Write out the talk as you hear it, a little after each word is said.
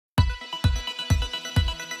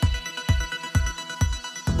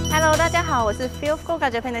Hello， 大家好，我是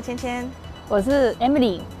Fukuoka Japan 的芊芊，我是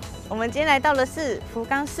Emily。我们今天来到的是福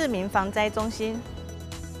冈市民防灾中心，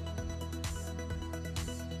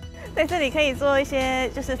在这里可以做一些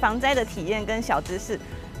就是防灾的体验跟小知识。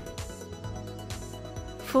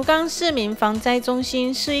福冈市民防灾中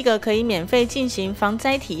心是一个可以免费进行防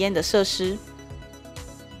灾体验的设施，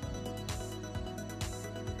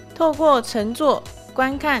透过乘坐、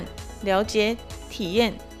观看、了解、体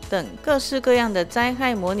验等各式各样的灾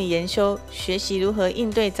害模拟研修，学习如何应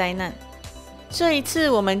对灾难。这一次，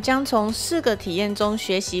我们将从4个体验中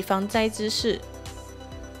学习防灾知识。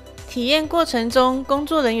体验过程中，工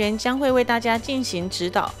作人员将会为大家进行指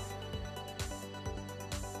导。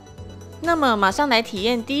那么，马上来体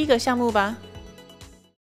验第一个项目吧。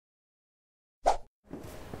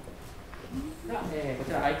こ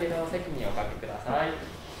ちら相手の席におかけください。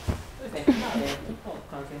そうですね。日本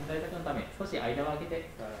感染対策のため少し間を空けて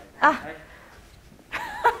座られてください。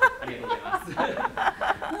ありがとうございます。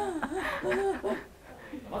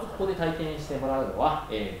まずここで体験してもらうのは、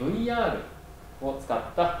VR を使っ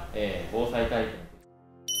た、防災体験。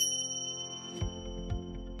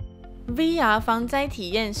VR 防灾体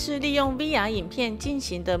验是利用 VR 影片进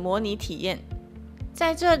行的模拟体验，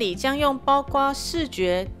在这里将用包括视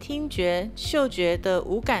觉、听觉、嗅觉的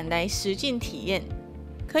五感来实境体验，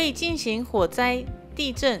可以进行火灾、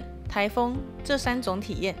地震、台风这3种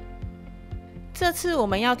体验。这次我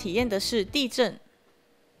们要体验的是地震。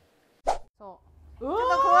ちょっ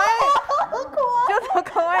と怖い。ちょっと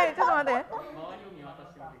怖い。ちょっと待って。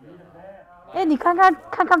哎，你看看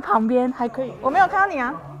旁边还可以。我没有看到你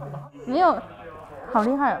啊。没有，好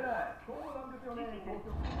厉害哦！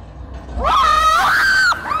哇！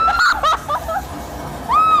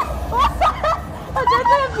我觉得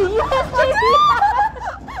这个比喻最厉害。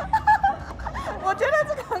我觉得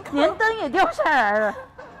这个很可怕。连灯也掉下来了。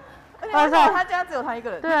哇塞，他家只有他一个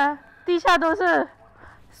人。对啊，地下都是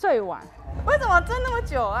碎碗。为什么震那么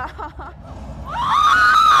久啊？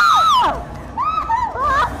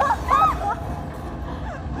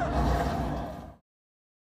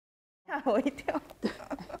吓我一跳。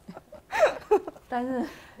但是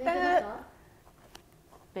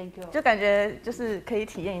就感觉就是可以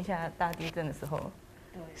体验一下大地震的时候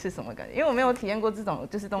是什么感觉，因为我没有体验过这种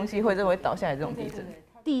就是东西会倒下来这种地震。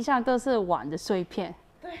地上都是碗的碎片，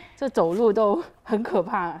对，这走路都很可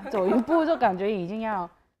怕，走一步就感觉已经要。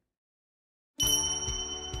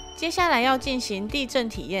接下来要进行地震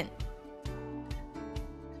体验，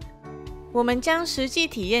我们将实际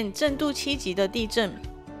体验震度7级的地震，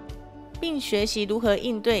并学习如何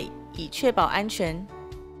应对，以确保安全。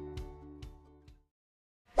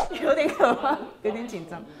有点可怕，有点紧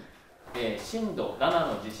张。震度7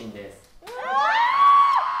の地震です。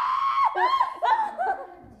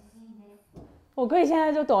我可以现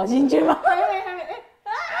在就躲进去吗？还没，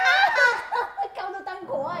搞得当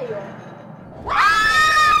可爱哟！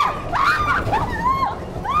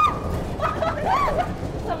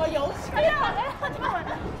什么游戏啊？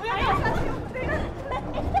不要上去！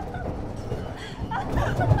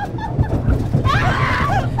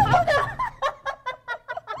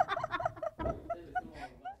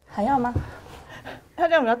还要吗？他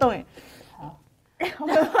这样比较动哎。好。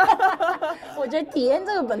我觉得体验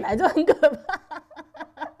这个本来就很可怕。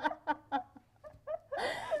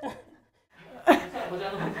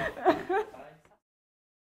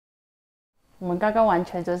我们刚刚完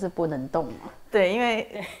全就是不能动嘛。对，因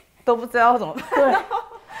为都不知道怎么办。对，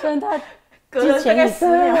所以他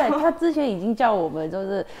他之前已经叫我们，就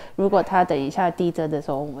是如果他等一下地震的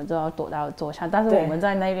时候，我们就要躲到桌下。但是我们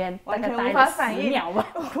在那边大概待了10秒吧，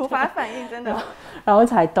无法反应，真的。然后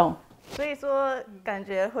才动。所以说，感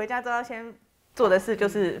觉回家之后要先做的事就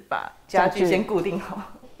是把家具先固定好，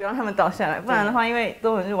不让他们倒下来，不然的话，因为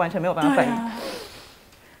根本就完全没有办法反应。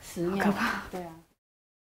10秒，可怕。对啊。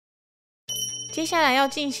接下来要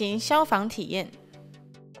进行消防体验，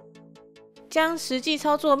将实际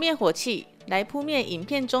操作灭火器来扑灭影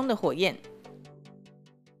片中的火焰。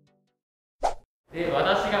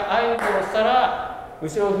私が合図をしたら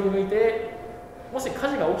後ろを振り向いて、もし火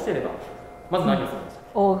事が起きてればまず何をするんですか？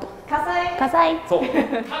哦，火災。火災。そう。火事だ！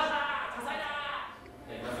火災だ！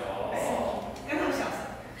やりますよ。跟他们小声。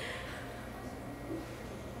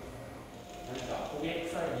何か焦げ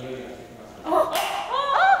臭い匂いがしてきました。哦。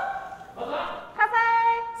まずは。火災！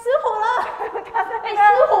失火了！火災！失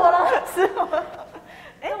火了！失火了！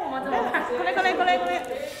哎，我们怎么办？これ。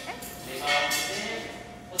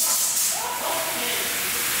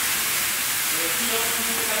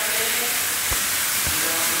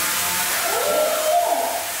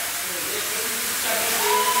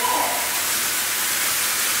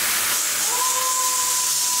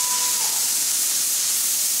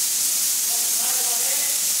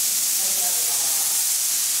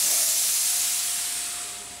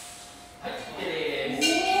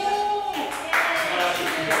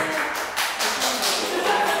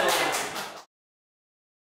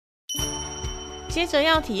接着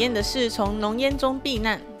要体验的是从浓烟中避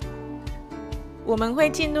难。我们会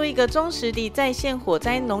进入一个忠实地再现火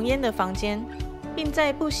灾浓烟的房间，并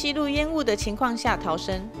在不吸入烟雾的情况下逃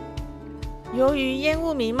生。由于烟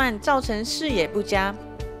雾弥漫造成视野不佳，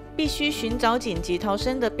必须寻找紧急逃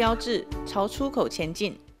生的标志，朝出口前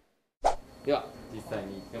进。では実際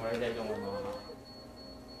に行ってもらいたいと思いま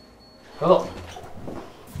す。どうぞ。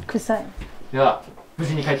臭い。では無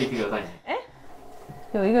事に帰ってきてくださいね。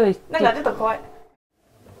有一个なんかちょっと怖い。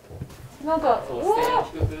なんかそう姿勢を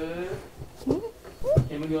低く。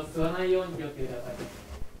煙を吸わないように気をつけてください。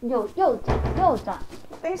右转。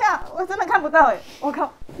等一下，我真的看不到哎！我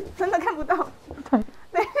靠，真的看不到。等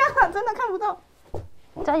一下，真的看不到。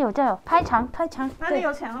加油加油，拍墙。哪里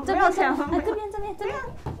有墙？这边墙，这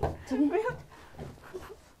边。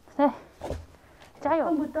对，加油。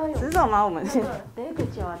看不到有。直走吗？我们现在。第一个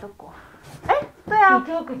脚啊都过。哎，对啊。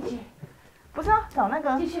第二个脚。不是要找那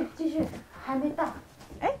个。继续，还没到。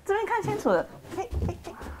哎，这边看清楚了。嘿。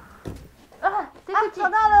啊，找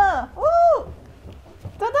到了！哦，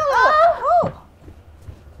找到了！哦。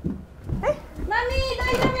哎，何大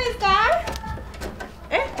丈夫ですか？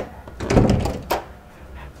哎，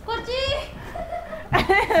こっち。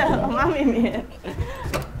妈咪咪。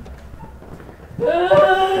お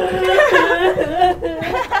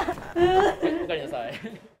かえりなさい。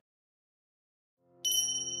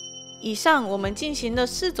以上我们进行了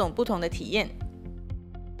4种不同的体验，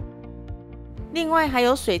另外还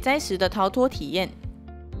有水灾时的逃脱体验。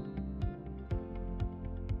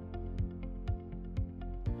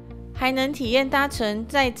还能体验搭乘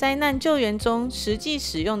在灾难救援中实际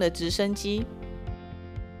使用的直升机。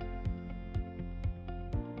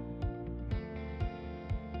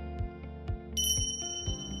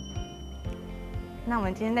那我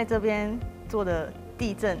们今天在这边做的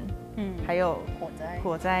地震，还有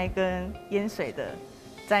火灾跟淹水的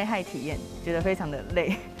灾害体验，觉得非常的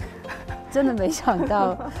累。真的没想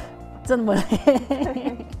到这么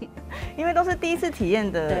累，因为都是第一次体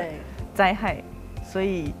验的灾害，所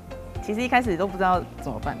以其实一开始都不知道怎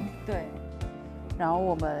么办。对。然后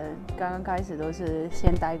我们刚刚开始都是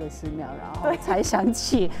先待个10秒，然后才想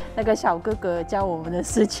起那个小哥哥教我们的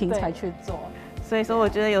事情才去做。所以说，我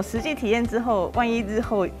觉得有实际体验之后，万一日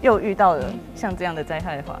后又遇到了像这样的灾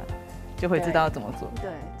害的话，就会知道怎么做。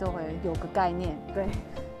对，就会有个概念。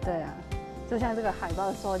对啊，就像这个海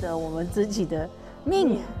报说的，我们自己的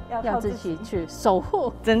命要自己去守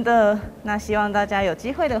护。真的，那希望大家有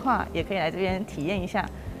机会的话，也可以来这边体验一下。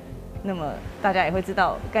那么大家也会知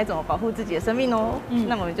道该怎么保护自己的生命哦。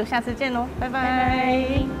那我们就下次见喽，拜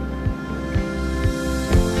拜。